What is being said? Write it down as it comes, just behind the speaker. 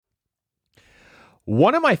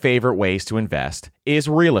One of my favorite ways to invest is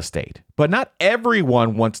real estate, but not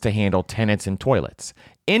everyone wants to handle tenants and toilets.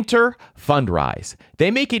 Enter Fundrise.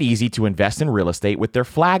 They make it easy to invest in real estate with their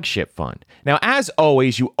flagship fund. Now, as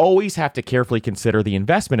always, you always have to carefully consider the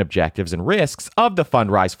investment objectives and risks of the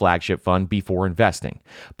Fundrise flagship fund before investing.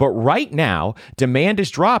 But right now, demand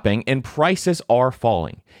is dropping and prices are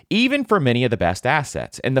falling, even for many of the best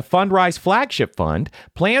assets. And the Fundrise flagship fund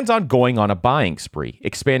plans on going on a buying spree,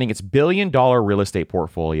 expanding its billion-dollar real estate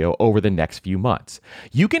portfolio over the next few months.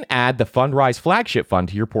 You can add the Fundrise flagship fund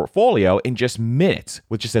to your portfolio in just minutes,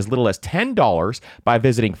 with just as little as $10 by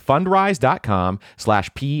visiting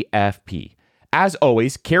fundrise.com/PFP. As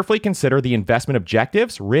always, carefully consider the investment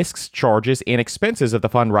objectives, risks, charges, and expenses of the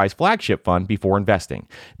Fundrise flagship fund before investing.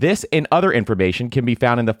 This and other information can be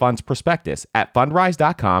found in the fund's prospectus at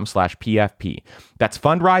fundrise.com/PFP. That's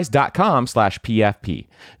fundrise.com/PFP.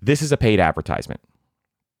 This is a paid advertisement.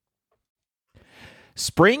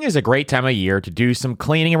 Spring is a great time of year to do some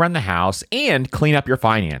cleaning around the house and clean up your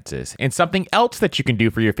finances. And something else that you can do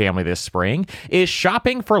for your family this spring is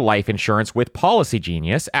shopping for life insurance with Policy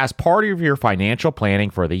Genius as part of your financial planning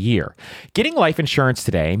for the year. Getting life insurance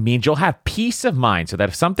today means you'll have peace of mind so that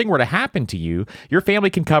if something were to happen to you, your family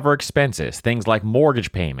can cover expenses, things like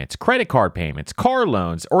mortgage payments, credit card payments, car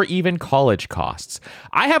loans, or even college costs.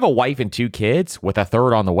 I have a wife and 2 kids, with a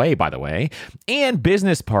third on the way, by the way, and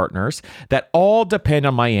business partners that all depend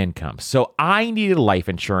on my income. So I needed life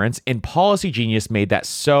insurance, and Policy Genius made that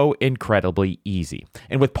so incredibly easy.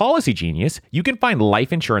 And with Policy Genius, you can find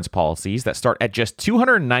life insurance policies that start at just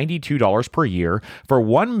 $292 per year for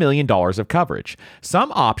 $1 million of coverage.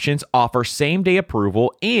 Some options offer same-day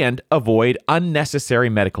approval and avoid unnecessary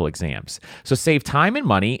medical exams. So save time and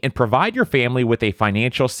money and provide your family with a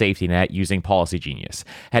financial safety net using Policy Genius.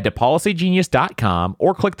 Head to policygenius.com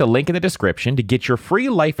or click the link in the description to get your free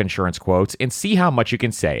life insurance quotes and see how much you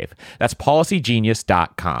can save. That's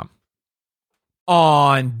policygenius.com.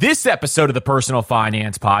 On this episode of the Personal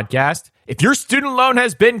Finance Podcast, if your student loan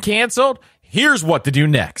has been canceled, here's what to do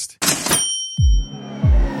next.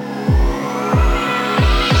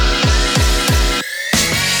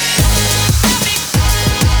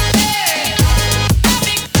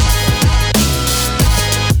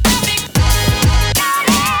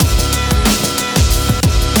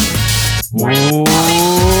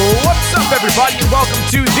 What's up, everybody, and welcome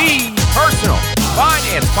to the Personal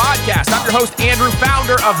Finance Podcast. I'm your host, Andrew,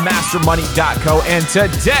 founder of MasterMoney.co, and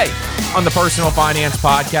today on the Personal Finance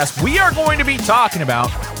Podcast, we are going to be talking about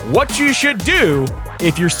what you should do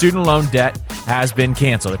if your student loan debt has been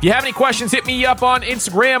canceled. If you have any questions, hit me up on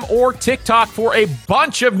Instagram or TikTok for a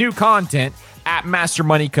bunch of new content at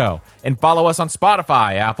MasterMoney.co, and follow us on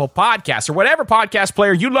Spotify, Apple Podcasts, or whatever podcast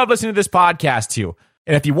player you love listening to this podcast to.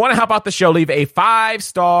 And if you want to help out the show, leave a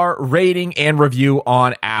 5-star rating and review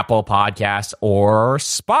on Apple Podcasts or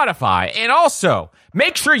Spotify. And also,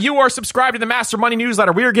 make sure you are subscribed to the Master Money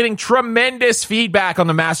newsletter. We are getting tremendous feedback on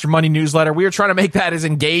the Master Money newsletter. We are trying to make that as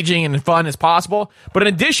engaging and fun as possible. But in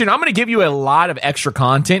addition, I'm going to give you a lot of extra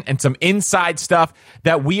content and some inside stuff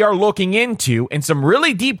that we are looking into and some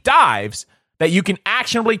really deep dives that you can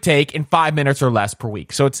actionably take in 5 minutes or less per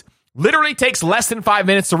week. So it's literally takes less than 5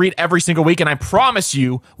 minutes to read every single week, and I promise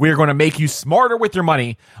you, we are going to make you smarter with your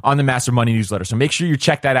money on the Master Money newsletter. So make sure you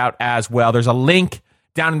check that out as well. There's a link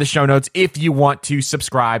down in the show notes if you want to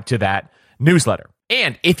subscribe to that newsletter.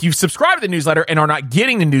 And if you subscribe to the newsletter and are not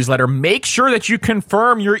getting the newsletter, make sure that you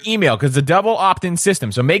confirm your email, because it's a double opt-in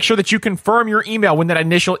system. So make sure that you confirm your email when that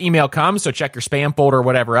initial email comes. So check your spam folder or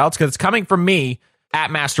whatever else, because it's coming from me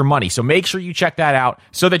at Master Money. So make sure you check that out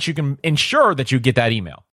so that you can ensure that you get that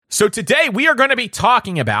email. So today we are going to be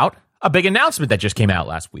talking about a big announcement that just came out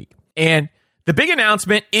last week. And the big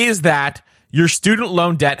announcement is that your student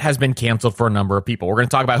loan debt has been canceled for a number of people. We're going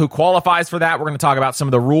to talk about who qualifies for that. We're going to talk about some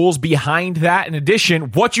of the rules behind that. In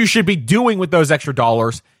addition, what you should be doing with those extra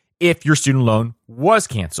dollars if your student loan was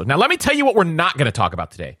canceled. Now, let me tell you what we're not going to talk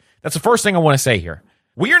about today. That's the first thing I want to say here.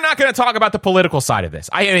 We are not going to talk about the political side of this.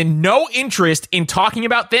 I am in no interest in talking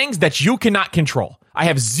about things that you cannot control. I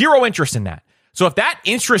have zero interest in that. So if that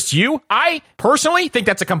interests you, I personally think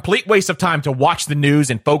that's a complete waste of time to watch the news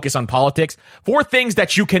and focus on politics for things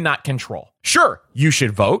that you cannot control. Sure, you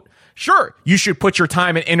should vote. Sure, you should put your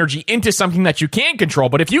time and energy into something that you can control.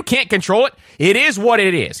 But if you can't control it, it is what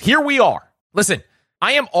it is. Here we are. Listen,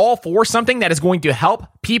 I am all for something that is going to help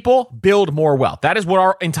people build more wealth. That is what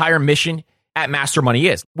our entire mission at Master Money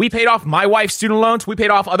is. We paid off my wife's student loans. We paid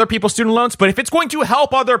off other people's student loans. But if it's going to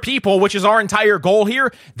help other people, which is our entire goal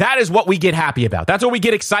here, that is what we get happy about. That's what we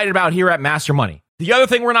get excited about here at Master Money. The other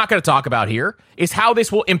thing we're not going to talk about here is how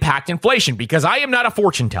this will impact inflation, because I am not a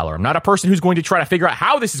fortune teller. I'm not a person who's going to try to figure out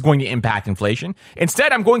how this is going to impact inflation.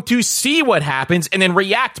 Instead, I'm going to see what happens and then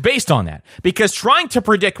react based on that, because trying to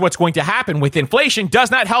predict what's going to happen with inflation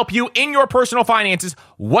does not help you in your personal finances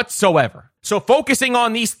whatsoever. So focusing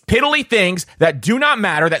on these piddly things that do not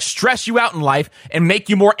matter, that stress you out in life and make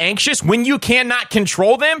you more anxious when you cannot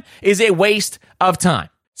control them is a waste of time.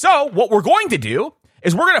 So what we're going to do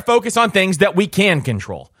is we're going to focus on things that we can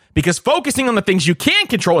control, because focusing on the things you can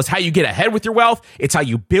control is how you get ahead with your wealth. It's how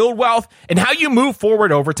you build wealth and how you move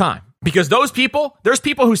forward over time. Because there's people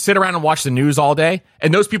who sit around and watch the news all day,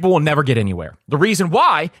 and those people will never get anywhere. The reason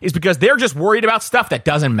why is because they're just worried about stuff that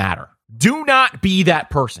doesn't matter. Do not be that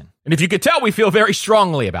person. And if you could tell, we feel very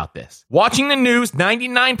strongly about this. Watching the news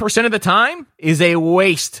 99% of the time is a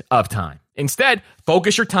waste of time. Instead,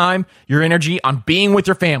 focus your time, your energy on being with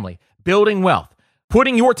your family, building wealth,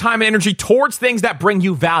 putting your time and energy towards things that bring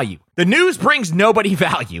you value. The news brings nobody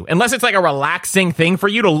value. Unless it's like a relaxing thing for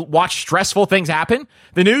you to watch stressful things happen,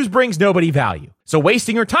 the news brings nobody value. So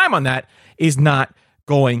wasting your time on that is not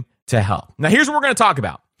going to help. Now, here's what we're going to talk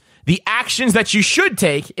about. The actions that you should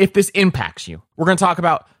take if this impacts you. We're going to talk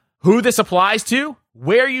about who this applies to,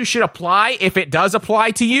 where you should apply if it does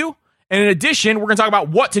apply to you. And in addition, we're going to talk about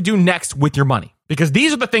what to do next with your money, because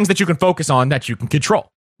these are the things that you can focus on that you can control.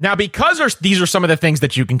 Now, because these are some of the things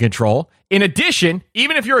that you can control, in addition,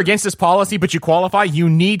 even if you're against this policy but you qualify, you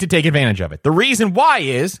need to take advantage of it. The reason why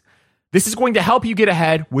is this is going to help you get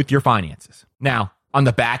ahead with your finances. Now, on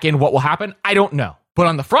the back end, what will happen? I don't know. But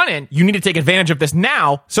on the front end, you need to take advantage of this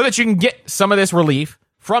now so that you can get some of this relief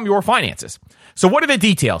from your finances. So what are the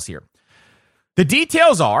details here? The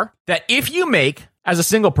details are that if you make, as a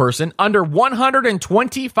single person, under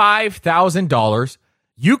 $125,000,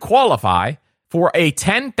 you qualify for a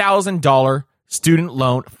 $10,000 student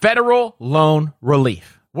loan, federal loan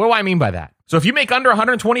relief. What do I mean by that? So if you make under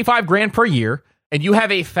 125 grand per year and you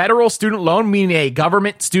have a federal student loan, meaning a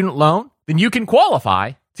government student loan, then you can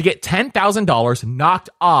qualify to get $10,000 knocked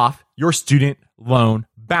off your student loan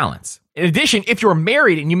balance. In addition, if you're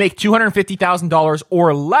married and you make $250,000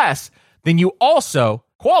 or less, then you also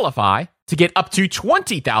qualify to get up to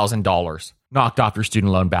 $20,000 knocked off your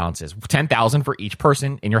student loan balances, $10,000 for each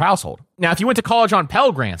person in your household. Now, if you went to college on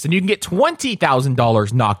Pell Grants, then you can get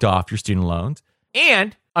 $20,000 knocked off your student loans.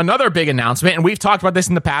 And another big announcement, and we've talked about this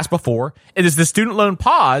in the past before, is the student loan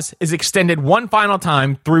pause is extended one final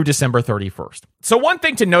time through December 31st. So one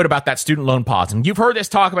thing to note about that student loan pause, and you've heard us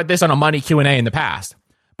talk about this on a Money Q&A in the past,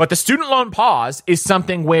 but the student loan pause is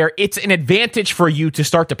something where it's an advantage for you to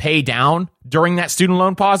start to pay down during that student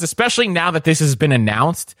loan pause, especially now that this has been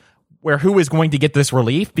announced, where who is going to get this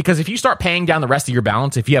relief. Because if you start paying down the rest of your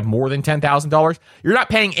balance, if you have more than $10,000, you're not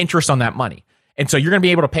paying interest on that money. And so you're going to be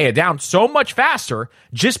able to pay it down so much faster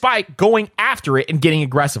just by going after it and getting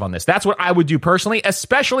aggressive on this. That's what I would do personally,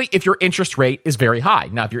 especially if your interest rate is very high.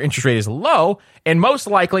 Now, if your interest rate is low, and most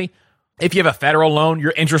likely, if you have a federal loan,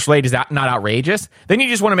 your interest rate is not outrageous, then you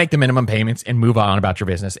just want to make the minimum payments and move on about your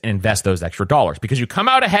business and invest those extra dollars, because you come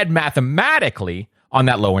out ahead mathematically on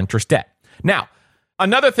that low interest debt. Now,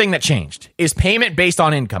 another thing that changed is payment based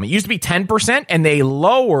on income. It used to be 10%, and they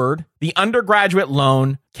lowered the undergraduate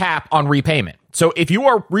loan cap on repayment. So if you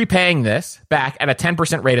are repaying this back at a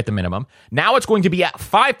 10% rate at the minimum, now it's going to be at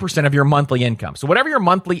 5% of your monthly income. So whatever your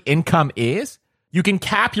monthly income is, you can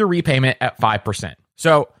cap your repayment at 5%.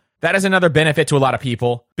 So that is another benefit to a lot of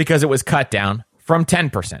people because it was cut down from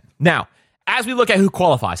 10%. Now, as we look at who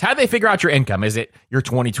qualifies, how do they figure out your income? Is it your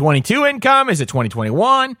 2022 income? Is it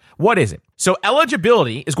 2021? What is it? So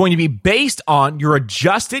eligibility is going to be based on your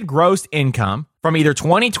adjusted gross income from either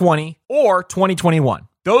 2020 or 2021.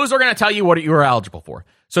 Those are going to tell you what you are eligible for.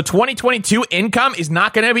 So 2022 income is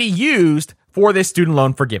not going to be used for this student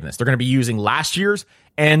loan forgiveness. They're going to be using last year's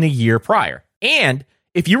and the year prior. And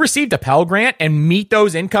if you received a Pell Grant and meet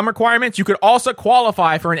those income requirements, you could also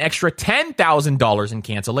qualify for an extra $10,000 in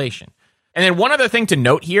cancellation. And then one other thing to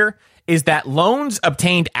note here is that loans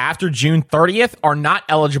obtained after June 30th are not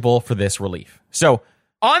eligible for this relief. So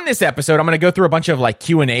on this episode, I'm going to go through a bunch of like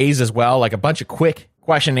Q&As as well, like a bunch of quick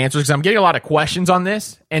question and answers, because I'm getting a lot of questions on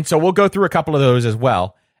this. And so we'll go through a couple of those as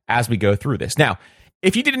well as we go through this. Now,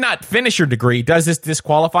 if you did not finish your degree, does this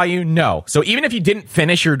disqualify you? No. So even if you didn't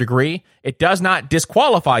finish your degree, it does not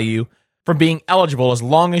disqualify you from being eligible as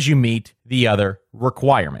long as you meet the other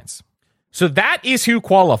requirements. So that is who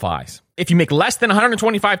qualifies. If you make less than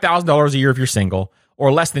 $125,000 a year if you're single,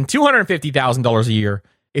 or less than $250,000 a year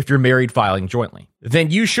if you're married filing jointly, then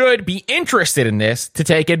you should be interested in this to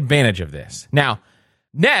take advantage of this. Now,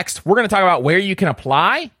 next, we're going to talk about where you can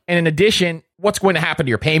apply, and in addition, what's going to happen to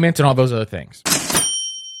your payments and all those other things.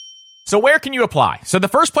 So where can you apply? So the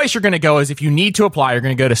first place you're going to go is if you need to apply, you're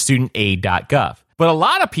going to go to studentaid.gov. But a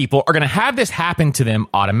lot of people are going to have this happen to them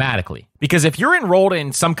automatically. Because if you're enrolled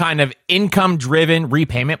in some kind of income-driven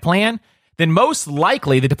repayment plan, then most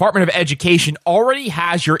likely the Department of Education already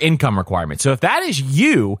has your income requirements. So if that is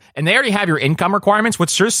you and they already have your income requirements,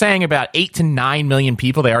 which you're saying about 8 to 9 million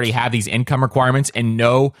people, they already have these income requirements and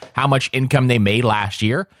know how much income they made last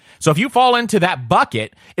year. So if you fall into that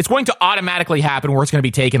bucket, it's going to automatically happen where it's going to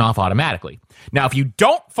be taken off automatically. Now, if you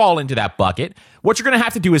don't fall into that bucket, what you're going to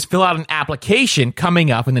have to do is fill out an application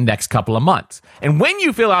coming up in the next couple of months. And when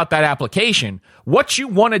you fill out that application, what you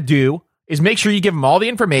want to do is make sure you give them all the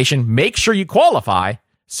information, make sure you qualify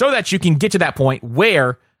so that you can get to that point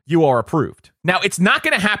where you are approved. Now, it's not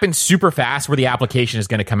going to happen super fast where the application is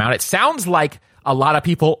going to come out. It sounds like a lot of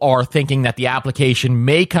people are thinking that the application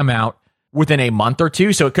may come out within a month or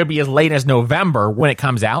two, so it could be as late as November when it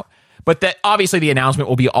comes out. But that obviously the announcement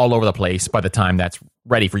will be all over the place by the time that's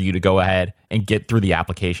ready for you to go ahead and get through the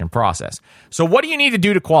application process. So what do you need to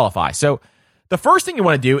do to qualify? So the first thing you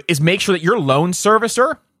want to do is make sure that your loan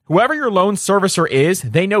servicer, whoever your loan servicer is,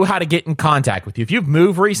 they know how to get in contact with you. If you've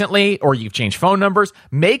moved recently or you've changed phone numbers,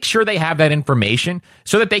 make sure they have that information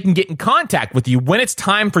so that they can get in contact with you when it's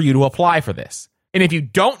time for you to apply for this. And if you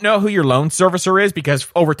don't know who your loan servicer is, because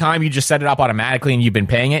over time you just set it up automatically and you've been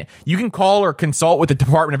paying it, you can call or consult with the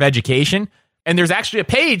Department of Education. And there's actually a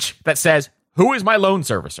page that says, who is my loan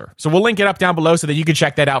servicer? So we'll link it up down below so that you can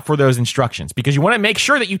check that out for those instructions, because you want to make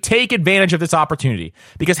sure that you take advantage of this opportunity,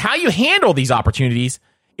 because how you handle these opportunities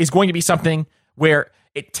is going to be something where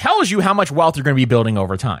it tells you how much wealth you're going to be building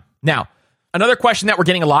over time. Now, another question that we're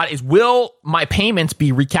getting a lot is, will my payments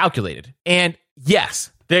be recalculated? And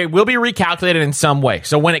yes, they will be recalculated in some way.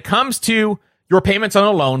 So when it comes to your payments on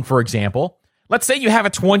a loan, for example, let's say you have a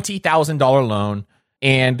 $20,000 loan,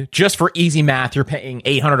 and just for easy math, you're paying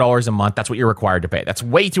 $800 a month. That's what you're required to pay. That's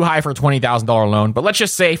way too high for a $20,000 loan. But let's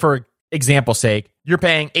just say, for example's sake, you're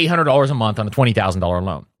paying $800 a month on a $20,000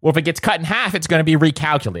 loan. Well, if it gets cut in half, it's going to be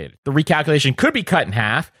recalculated. The recalculation could be cut in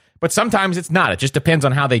half, but sometimes it's not. It just depends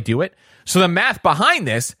on how they do it. So the math behind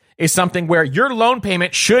this is something where your loan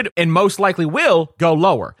payment should and most likely will go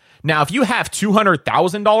lower. Now, if you have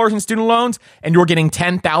 $200,000 in student loans and you're getting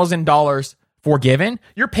 $10,000 forgiven,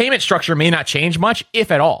 your payment structure may not change much,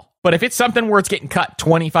 if at all. But if it's something where it's getting cut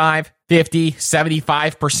 25, 50,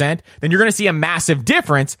 75%, then you're going to see a massive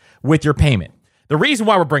difference with your payment. The reason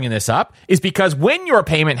why we're bringing this up is because when your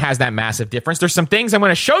payment has that massive difference, there's some things I'm going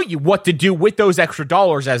to show you what to do with those extra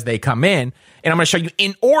dollars as they come in. And I'm going to show you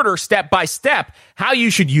in order, step by step, how you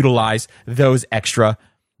should utilize those extra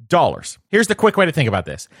dollars. Here's the quick way to think about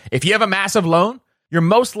this. If you have a massive loan, you're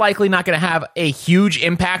most likely not going to have a huge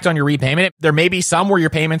impact on your repayment. There may be some where your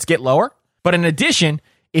payments get lower. But in addition,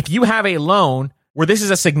 if you have a loan where this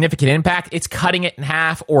is a significant impact, it's cutting it in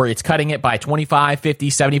half or it's cutting it by 25, 50,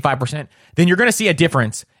 75%, then you're going to see a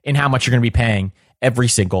difference in how much you're going to be paying every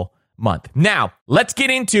single month. Now, let's get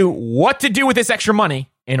into what to do with this extra money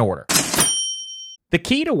in order. The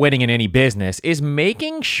key to winning in any business is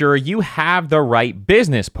making sure you have the right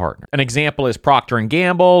business partner. An example is Procter &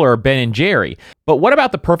 Gamble or Ben & Jerry. But what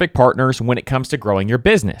about the perfect partners when it comes to growing your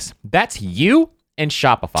business? That's you and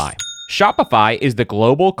Shopify. Shopify is the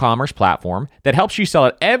global commerce platform that helps you sell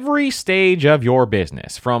at every stage of your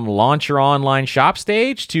business, from launch your online shop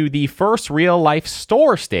stage to the first real life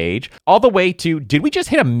store stage, all the way to, did we just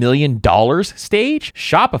hit $1 million stage?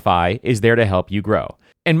 Shopify is there to help you grow.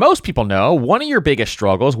 And most people know one of your biggest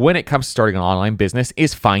struggles when it comes to starting an online business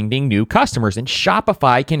is finding new customers, and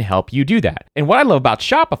Shopify can help you do that. And what I love about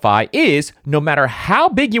Shopify is no matter how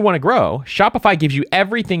big you want to grow, Shopify gives you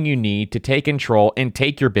everything you need to take control and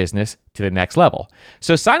take your business to the next level.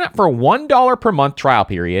 So sign up for a $1 per month trial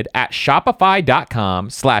period at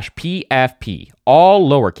shopify.com/PFP, all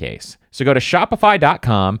lowercase. So go to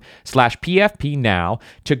shopify.com/PFP now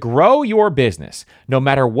to grow your business, no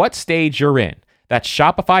matter what stage you're in. That's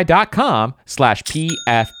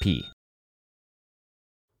shopify.com/PFP.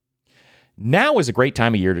 Now is a great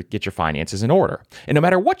time of year to get your finances in order. And no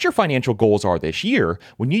matter what your financial goals are this year,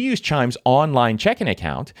 when you use Chime's online checking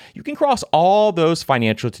account, you can cross all those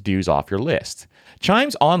financial to-dos off your list.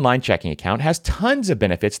 Chime's online checking account has tons of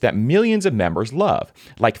benefits that millions of members love,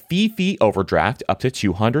 like fee overdraft up to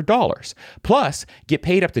 $200. Plus, get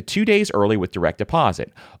paid up to 2 days early with direct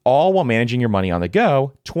deposit, all while managing your money on the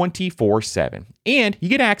go 24/7. And you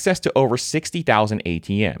get access to over 60,000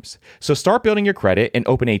 ATMs. So start building your credit and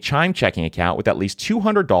open a Chime checking account with at least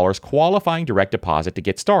 $200 qualifying direct deposit to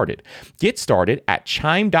get started. Get started at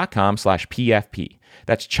chime.com/PFP.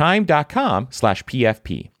 That's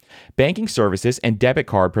chime.com/PFP. Banking services and debit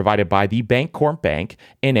card provided by the Bancorp Bank,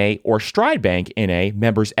 N.A. or Stride Bank, N.A.,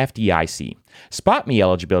 members FDIC. SpotMe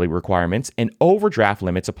eligibility requirements and overdraft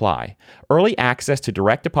limits apply. Early access to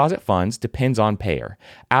direct deposit funds depends on payer.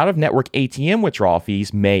 Out-of-network ATM withdrawal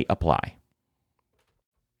fees may apply.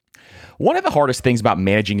 One of the hardest things about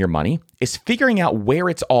managing your money is figuring out where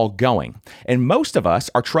it's all going. And most of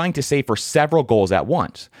us are trying to save for several goals at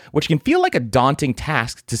once, which can feel like a daunting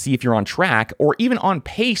task to see if you're on track or even on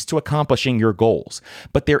pace to accomplishing your goals.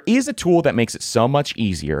 But there is a tool that makes it so much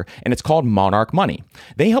easier, and it's called Monarch Money.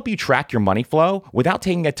 They help you track your money flow without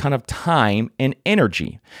taking a ton of time and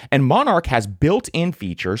energy. And Monarch has built-in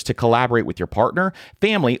features to collaborate with your partner,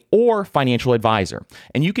 family, or financial advisor.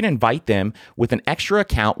 And you can invite them with an extra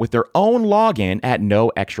account with their own login at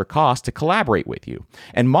no extra cost to collaborate with you.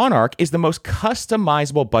 And Monarch is the most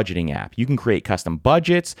customizable budgeting app. You can create custom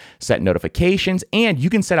budgets, set notifications, and you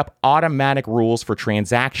can set up automatic rules for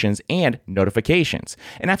transactions and notifications.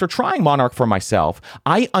 And after trying Monarch for myself,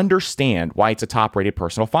 I understand why it's a top-rated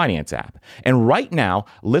personal finance app. And right now,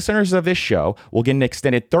 listeners of this show will get an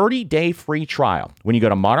extended 30-day free trial when you go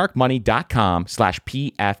to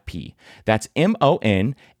monarchmoney.com/PFP. That's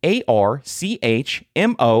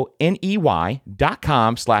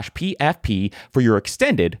MonarchMoney.com/PFP for your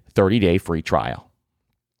extended 30-day free trial.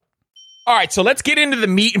 All right, so let's get into the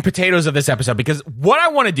meat and potatoes of this episode, because what I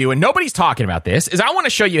want to do, and nobody's talking about this, is I want to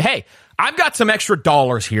show you, hey, I've got some extra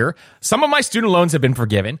dollars here. Some of my student loans have been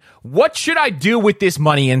forgiven. What should I do with this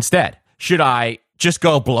money instead? Should I just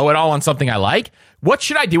go blow it all on something I like? What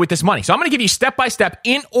should I do with this money? So I'm going to give you step-by-step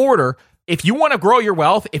in order. If you want to grow your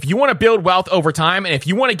wealth, if you want to build wealth over time, and if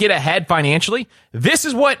you want to get ahead financially, this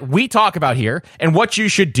is what we talk about here and what you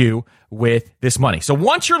should do with this money. So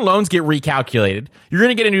once your loans get recalculated, you're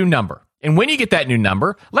going to get a new number. And when you get that new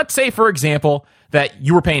number, let's say, for example, that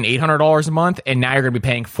you were paying $800 a month and now you're going to be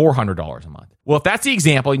paying $400 a month. Well, if that's the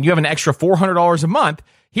example and you have an extra $400 a month,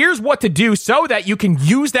 here's what to do so that you can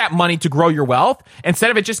use that money to grow your wealth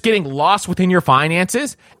instead of it just getting lost within your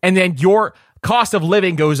finances, and then your cost of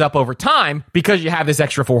living goes up over time because you have this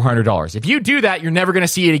extra $400. If you do that, you're never going to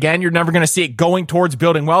see it again. You're never going to see it going towards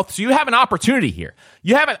building wealth. So you have an opportunity here.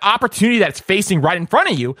 You have an opportunity that's facing right in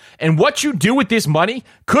front of you. And what you do with this money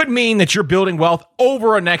could mean that you're building wealth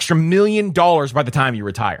over an extra $1 million by the time you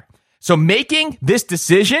retire. So making this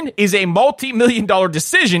decision is a multi-million-dollar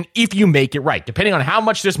decision if you make it right. Depending on how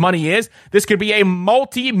much this money is, this could be a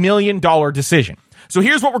multi-million-dollar decision. So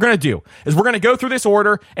here's what we're going to do, is we're going to go through this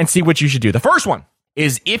order and see what you should do. The first one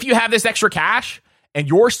is, if you have this extra cash and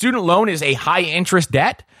your student loan is a high interest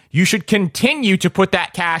debt, you should continue to put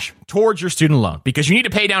that cash towards your student loan because you need to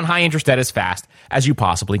pay down high interest debt as fast as you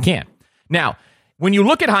possibly can. Now, when you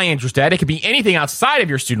look at high interest debt, it could be anything outside of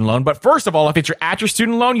your student loan. But first of all, if it's at your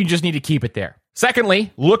student loan, you just need to keep it there.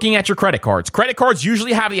 Secondly, looking at your credit cards. Credit cards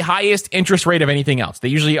usually have the highest interest rate of anything else. They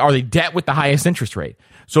usually are the debt with the highest interest rate.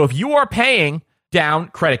 So if you are paying down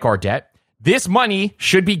credit card debt, this money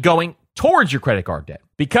should be going towards your credit card debt,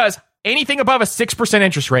 because anything above a 6%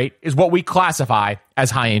 interest rate is what we classify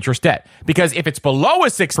as high interest debt. Because if it's below a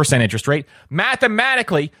 6% interest rate,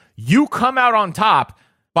 mathematically, you come out on top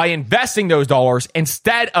by investing those dollars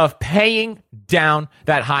instead of paying down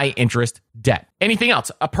that high interest debt. Anything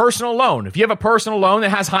else? A personal loan. If you have a personal loan that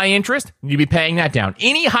has high interest, you need to be paying that down.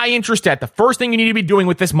 Any high interest debt, the first thing you need to be doing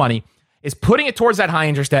with this money is putting it towards that high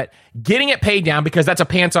interest debt, getting it paid down, because that's a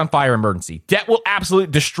pants on fire emergency. Debt will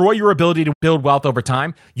absolutely destroy your ability to build wealth over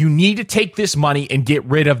time. You need to take this money and get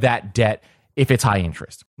rid of that debt if it's high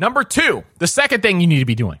interest. Number two, the second thing you need to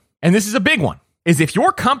be doing, and this is a big one, is if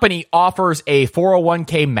your company offers a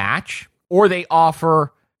 401k match, or they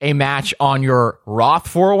offer a match on your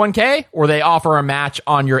Roth 401k, or they offer a match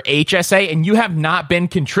on your HSA, and you have not been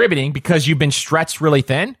contributing because you've been stretched really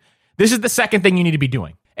thin, this is the second thing you need to be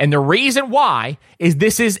doing. And the reason why is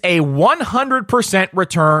this is a 100%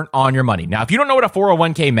 return on your money. Now, if you don't know what a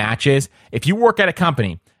 401k match is, if you work at a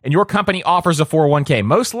company and your company offers a 401k,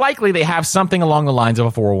 most likely they have something along the lines of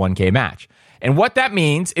a 401k match. And what that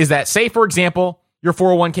means is that, say, for example, your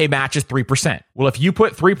 401k match is 3%. Well, if you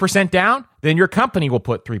put 3% down, then your company will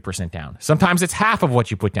put 3% down. Sometimes it's half of what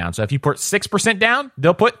you put down. So if you put 6% down,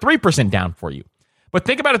 they'll put 3% down for you. But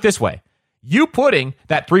think about it this way. You putting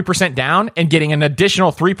that 3% down and getting an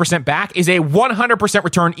additional 3% back is a 100%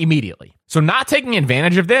 return immediately. So not taking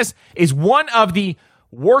advantage of this is one of the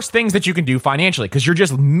worst things that you can do financially because you're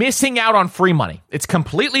just missing out on free money. It's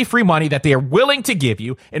completely free money that they are willing to give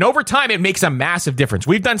you. And over time, it makes a massive difference.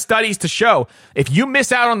 We've done studies to show if you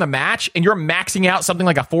miss out on the match and you're maxing out something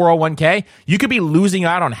like a 401k, you could be losing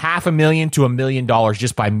out on $500,000 to $1 million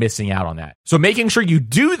just by missing out on that. So making sure you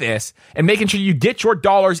do this and making sure you get your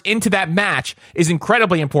dollars into that match is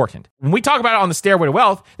incredibly important. When we talk about it on the Stairway to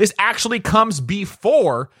Wealth, this actually comes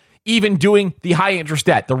before even doing the high interest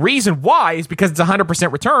debt. The reason why is because it's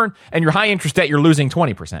 100% return and your high interest debt, you're losing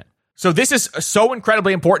 20%. So this is so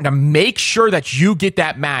incredibly important to make sure that you get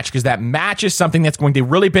that match because that match is something that's going to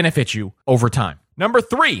really benefit you over time. Number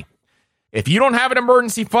 3, if you don't have an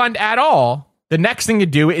emergency fund at all, the next thing to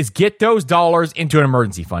do is get those dollars into an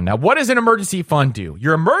emergency fund. Now, what does an emergency fund do?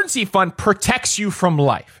 Your emergency fund protects you from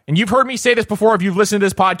life. And you've heard me say this before if you've listened to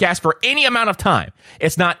this podcast for any amount of time.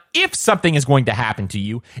 It's not if something is going to happen to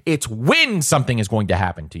you, it's when something is going to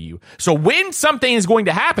happen to you. So when something is going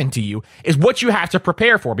to happen to you is what you have to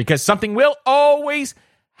prepare for because something will always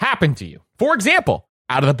happen to you. For example,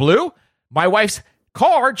 out of the blue, my wife's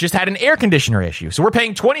car just had an air conditioner issue. So we're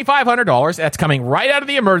paying $2,500. That's coming right out of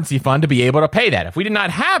the emergency fund to be able to pay that. If we did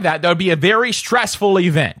not have that, that would be a very stressful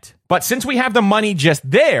event. But since we have the money just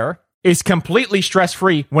there, it's completely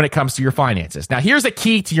stress-free when it comes to your finances. Now, here's the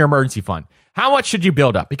key to your emergency fund. How much should you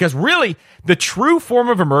build up? Because really, the true form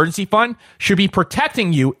of emergency fund should be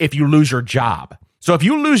protecting you if you lose your job. So if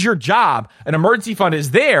you lose your job, an emergency fund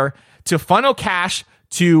is there to funnel cash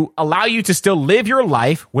to allow you to still live your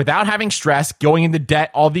life without having stress, going into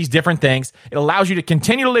debt, all these different things. It allows you to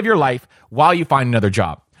continue to live your life while you find another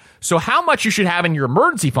job. So how much you should have in your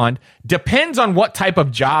emergency fund depends on what type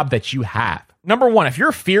of job that you have. Number 1, if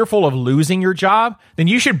you're fearful of losing your job, then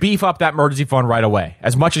you should beef up that emergency fund right away,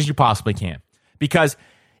 as much as you possibly can. Because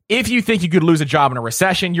if you think you could lose a job in a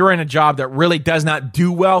recession, you're in a job that really does not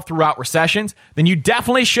do well throughout recessions, then you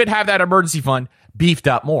definitely should have that emergency fund beefed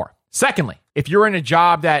up more. Secondly, if you're in a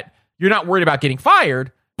job that you're not worried about getting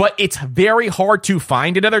fired, but it's very hard to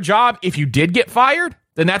find another job if you did get fired,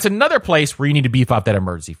 then that's another place where you need to beef up that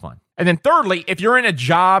emergency fund. And then thirdly, if you're in a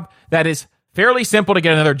job that is fairly simple to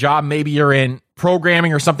get another job, maybe you're in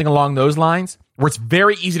programming or something along those lines, where it's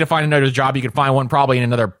very easy to find another job, you can find one probably in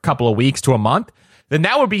another couple of weeks to a month, then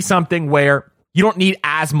that would be something where you don't need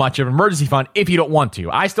as much of an emergency fund if you don't want to.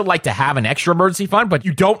 I still like to have an extra emergency fund, but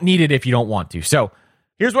you don't need it if you don't want to. So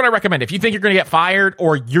here's what I recommend. If you think you're going to get fired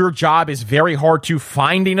or your job is very hard to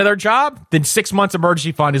find another job, then 6 months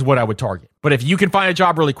emergency fund is what I would target. But if you can find a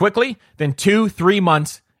job really quickly, then 2-3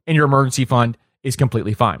 months in your emergency fund is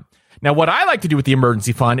completely fine. Now, what I like to do with the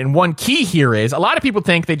emergency fund, and one key here is a lot of people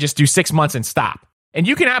think they just do 6 months and stop. And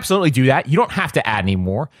you can absolutely do that. You don't have to add any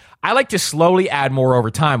more. I like to slowly add more over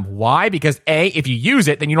time. Why? Because A, if you use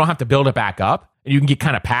it, then you don't have to build it back up and you can get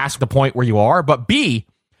kind of past the point where you are. But B,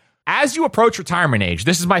 as you approach retirement age,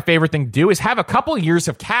 this is my favorite thing to do, is have a couple of years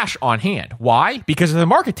of cash on hand. Why? Because if the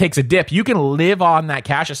market takes a dip, you can live on that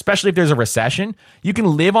cash, especially if there's a recession. You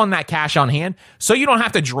can live on that cash on hand so you don't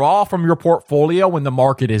have to draw from your portfolio when the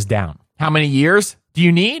market is down. How many years do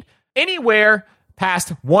you need? Anywhere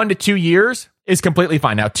past 1 to 2 years is completely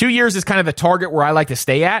fine. Now, 2 years is kind of the target where I like to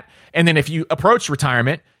stay at. And then if you approach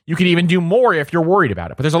retirement, you can even do more if you're worried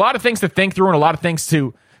about it. But there's a lot of things to think through and a lot of things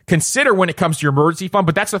to consider when it comes to your emergency fund.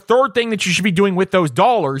 But that's the third thing that you should be doing with those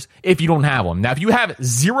dollars if you don't have them. Now, if you have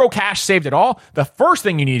zero cash saved at all, the first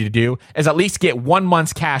thing you need to do is at least get 1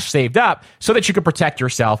 month's cash saved up so that you can protect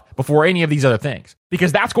yourself before any of these other things.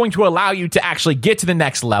 Because that's going to allow you to actually get to the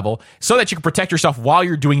next level so that you can protect yourself while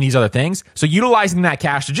you're doing these other things. So utilizing that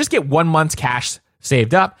cash to just get 1 month's cash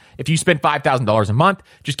saved up. If you spend $5,000 a month,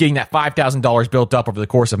 just getting that $5,000 built up over the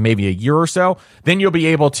course of maybe a year or so, then you'll be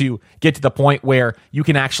able to get to the point where you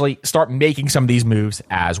can actually start making some of these moves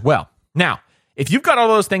as well. Now, if you've got all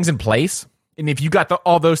those things in place, and if you've got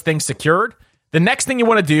all those things secured, the next thing you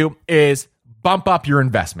want to do is bump up your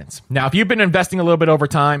investments. Now, if you've been investing a little bit over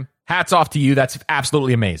time, hats off to you. That's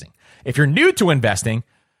absolutely amazing. If you're new to investing,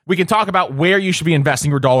 we can talk about where you should be investing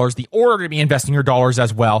your dollars, the order to be investing your dollars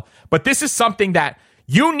as well. But this is something that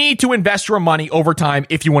you need to invest your money over time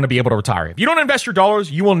if you want to be able to retire. If you don't invest your dollars,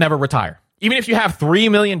 you will never retire. Even if you have $3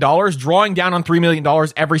 million, drawing down on $3 million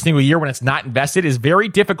every single year when it's not invested is very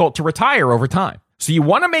difficult to retire over time. So you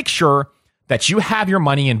want to make sure that you have your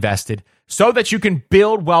money invested so that you can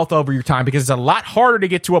build wealth over your time, because it's a lot harder to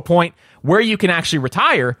get to a point where you can actually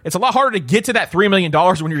retire. It's a lot harder to get to that $3 million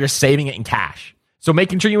when you're just saving it in cash. So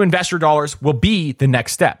making sure you invest your dollars will be the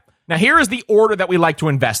next step. Now, here is the order that we like to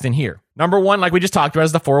invest in here. Number one, like we just talked about,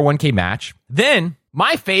 is the 401k match. Then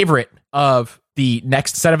my favorite of the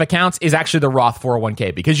next set of accounts is actually the Roth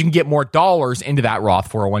 401k because you can get more dollars into that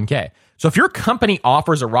Roth 401k. So if your company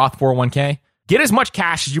offers a Roth 401k, get as much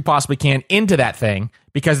cash as you possibly can into that thing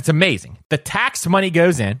because it's amazing. The taxed money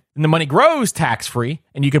goes in and the money grows tax-free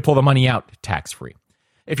and you can pull the money out tax-free.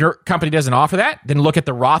 If your company doesn't offer that, then look at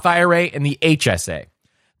the Roth IRA and the HSA.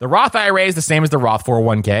 The Roth IRA is the same as the Roth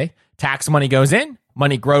 401k. Tax money goes in,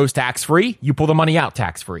 money grows tax-free, you pull the money out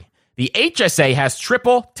tax-free. The HSA has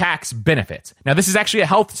triple tax benefits. Now, this is actually a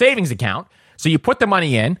health savings account. So you put the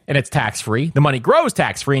money in and it's tax-free. The money grows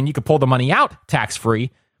tax-free and you can pull the money out tax-free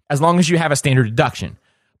as long as you have a standard deduction.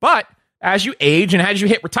 But as you age and as you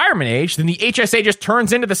hit retirement age, then the HSA just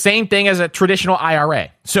turns into the same thing as a traditional IRA.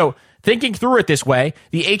 So thinking through it this way,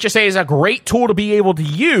 the HSA is a great tool to be able to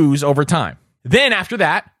use over time. Then after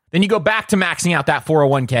that, then you go back to maxing out that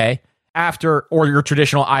 401k or your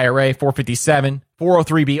traditional IRA, 457,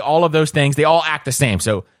 403b, all of those things, they all act the same.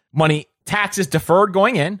 So money taxes deferred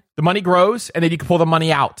going in, the money grows, and then you can pull the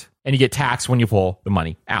money out and you get taxed when you pull the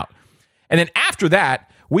money out. And then after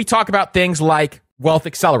that, we talk about things like wealth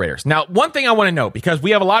accelerators. Now, one thing I want to note, because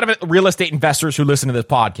we have a lot of real estate investors who listen to this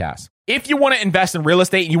podcast. If you want to invest in real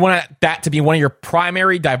estate and you want that to be one of your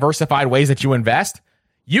primary diversified ways that you invest,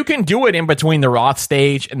 you can do it in between the Roth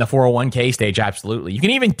stage and the 401k stage, absolutely. You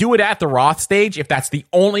can even do it at the Roth stage if that's the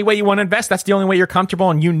only way you want to invest, that's the only way you're comfortable,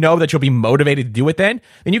 and you know that you'll be motivated to do it then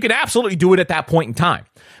you can absolutely do it at that point in time.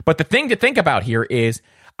 But the thing to think about here is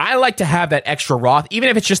I like to have that extra Roth, even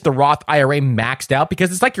if it's just the Roth IRA maxed out,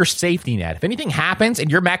 because it's like your safety net. If anything happens and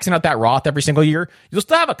you're maxing out that Roth every single year, you'll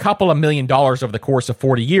still have a couple of $1 million over the course of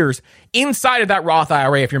 40 years inside of that Roth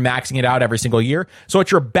IRA if you're maxing it out every single year. So it's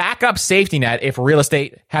your backup safety net if real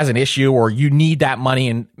estate has an issue or you need that money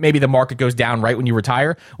and maybe the market goes down right when you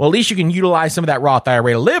retire. Well, at least you can utilize some of that Roth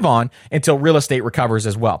IRA to live on until real estate recovers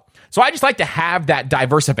as well. So I just like to have that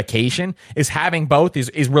diversification. Is having both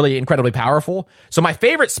is really incredibly powerful. So my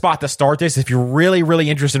favorite spot to start this, if you're really, really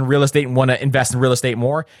interested in real estate and want to invest in real estate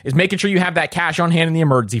more, is making sure you have that cash on hand in the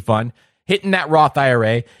emergency fund, hitting that Roth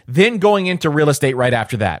IRA, then going into real estate right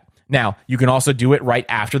after that. Now, you can also do it right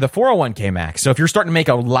after the 401k max. So if you're starting to make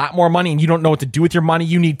a lot more money and you don't know what to do with your money,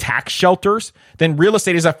 you need tax shelters, then real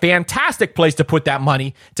estate is a fantastic place to put that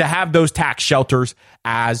money to have those tax shelters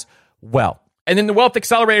as well. And then the wealth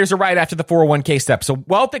accelerators are right after the 401k step. So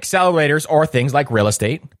wealth accelerators are things like real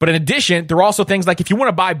estate. But in addition, there are also things like if you want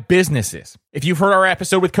to buy businesses. If you've heard our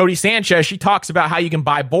episode with Cody Sanchez, she talks about how you can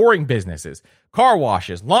buy boring businesses, car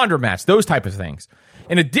washes, laundromats, those type of things.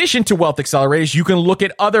 In addition to wealth accelerators, you can look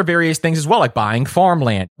at other various things as well, like buying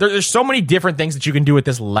farmland. There's so many different things that you can do at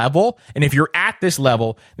this level. And if you're at this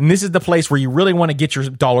level, then this is the place where you really want to get your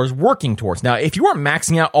dollars working towards. Now, if you are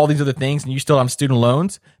maxing out all these other things and you still have student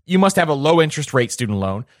loans, you must have a low interest rate student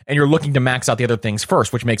loan and you're looking to max out the other things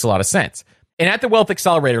first, which makes a lot of sense. And at the wealth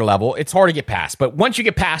accelerator level, it's hard to get past. But once you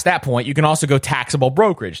get past that point, you can also go taxable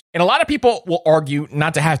brokerage. And a lot of people will argue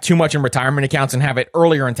not to have too much in retirement accounts and have it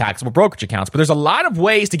earlier in taxable brokerage accounts. But there's a lot of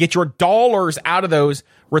ways to get your dollars out of those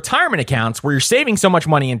retirement accounts where you're saving so much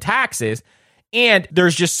money in taxes. And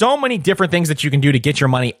there's just so many different things that you can do to get your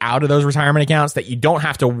money out of those retirement accounts that you don't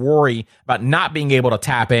have to worry about not being able to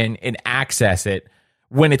tap in and access it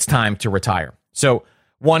when it's time to retire. So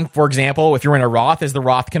one, for example, if you're in a Roth, is the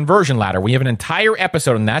Roth conversion ladder. We have an entire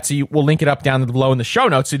episode on that, so we'll link it up down below in the show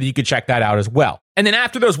notes so that you can check that out as well. And then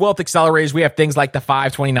after those wealth accelerators, we have things like the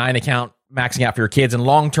 529 account, maxing out for your kids, and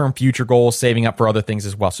long-term future goals, saving up for other things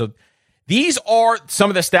as well. So these are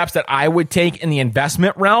some of the steps that I would take in the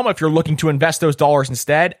investment realm if you're looking to invest those dollars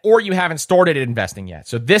instead, or you haven't started investing yet.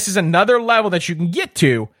 So this is another level that you can get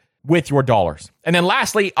to with your dollars. And then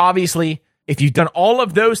lastly, obviously, if you've done all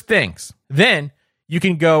of those things, then you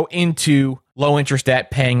can go into low interest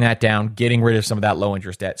debt, paying that down, getting rid of some of that low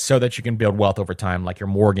interest debt so that you can build wealth over time, like your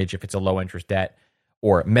mortgage, if it's a low interest debt,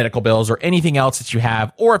 or medical bills, or anything else that you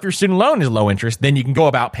have. Or if your student loan is low interest, then you can go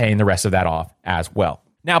about paying the rest of that off as well.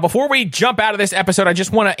 Now, before we jump out of this episode, I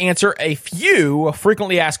just want to answer a few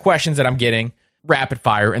frequently asked questions that I'm getting rapid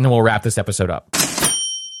fire, and then we'll wrap this episode up.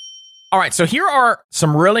 All right, so here are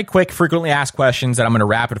some really quick frequently asked questions that I'm going to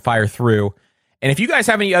rapid fire through. And if you guys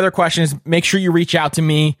have any other questions, make sure you reach out to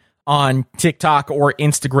me on TikTok or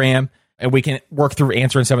Instagram, and we can work through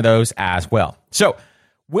answering some of those as well. So,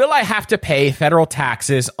 will I have to pay federal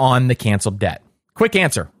taxes on the canceled debt? Quick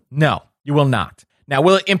answer, no, you will not. Now,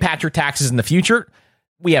 will it impact your taxes in the future?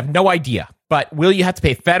 We have no idea. But will you have to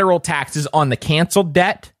pay federal taxes on the canceled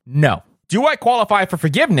debt? No. Do I qualify for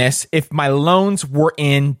forgiveness if my loans were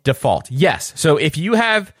in default? Yes. So if you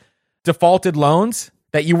have defaulted loans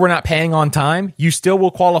that you were not paying on time, you still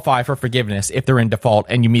will qualify for forgiveness if they're in default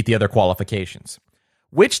and you meet the other qualifications.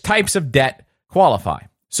 Which types of debt qualify.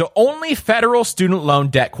 So only federal student loan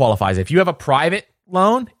debt qualifies. If you have a private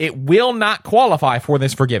loan, it will not qualify for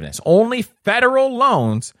this forgiveness. Only federal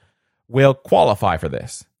loans will qualify for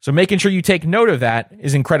this. So making sure you take note of that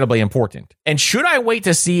is incredibly important. And should I wait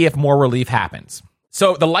to see if more relief happens?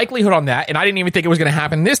 So the likelihood on that, and I didn't even think it was going to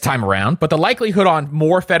happen this time around, but the likelihood on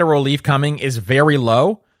more federal relief coming is very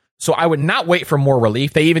low. So I would not wait for more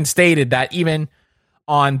relief. They even stated that even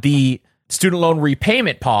on the student loan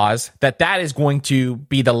repayment pause, that is going to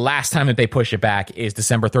be the last time that they push it back is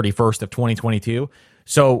December 31st of 2022.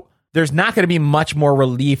 So there's not going to be much more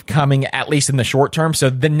relief coming, at least in the short term. So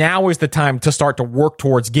now is the time to start to work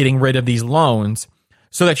towards getting rid of these loans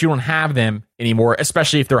so that you don't have them anymore,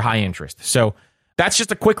 especially if they're high interest. So that's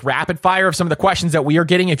just a quick rapid fire of some of the questions that we are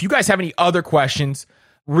getting. If you guys have any other questions,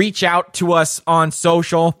 reach out to us on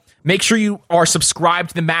social. Make sure you are subscribed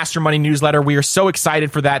to the Master Money newsletter. We are so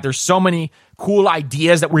excited for that. There's so many cool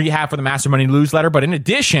ideas that we have for the Master Money newsletter. But in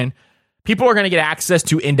addition, people are going to get access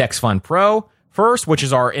to Index Fund Pro first, which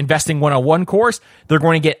is our Investing 101 course. They're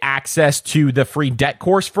going to get access to the free debt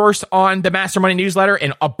course first on the Master Money newsletter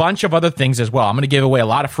and a bunch of other things as well. I'm going to give away a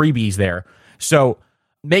lot of freebies there. So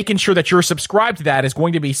making sure that you're subscribed to that is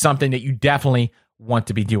going to be something that you definitely want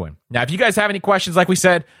to be doing. Now, if you guys have any questions, like we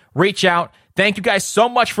said, reach out. Thank you guys so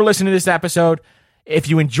much for listening to this episode. If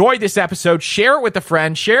you enjoyed this episode, share it with a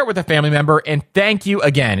friend, share it with a family member, and thank you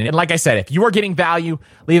again. And like I said, if you are getting value,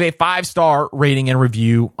 leave a 5-star rating and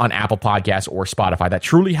review on Apple Podcasts or Spotify. That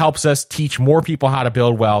truly helps us teach more people how to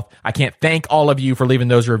build wealth. I can't thank all of you for leaving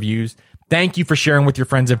those reviews. Thank you for sharing with your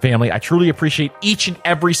friends and family. I truly appreciate each and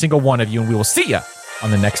every single one of you, and we will see you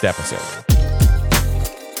on the next episode.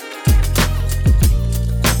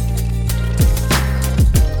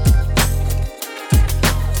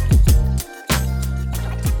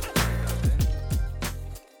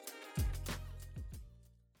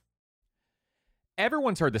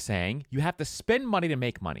 Everyone's heard the saying, you have to spend money to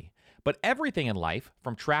make money. But everything in life,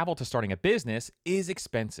 from travel to starting a business, is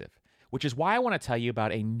expensive. Which is why I want to tell you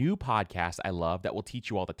about a new podcast I love that will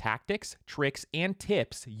teach you all the tactics, tricks, and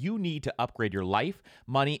tips you need to upgrade your life,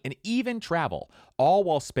 money, and even travel, all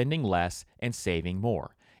while spending less and saving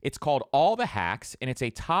more. It's called All the Hacks, and it's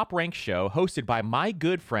a top-ranked show hosted by my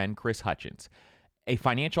good friend Chris Hutchins, a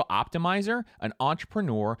financial optimizer, an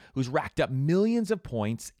entrepreneur who's racked up millions of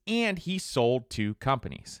points, and he's sold 2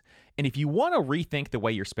 companies. And if you want to rethink the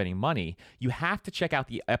way you're spending money, you have to check out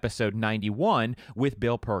the episode 91 with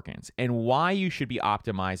Bill Perkins and why you should be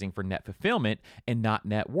optimizing for net fulfillment and not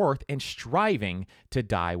net worth and striving to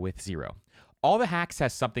die with zero. All the Hacks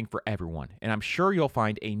has something for everyone, and I'm sure you'll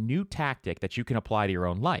find a new tactic that you can apply to your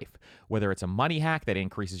own life, whether it's a money hack that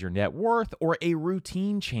increases your net worth or a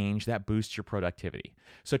routine change that boosts your productivity.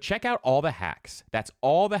 So check out All the Hacks. That's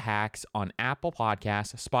All the Hacks on Apple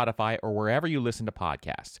Podcasts, Spotify, or wherever you listen to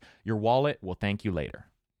podcasts. Your wallet will thank you later.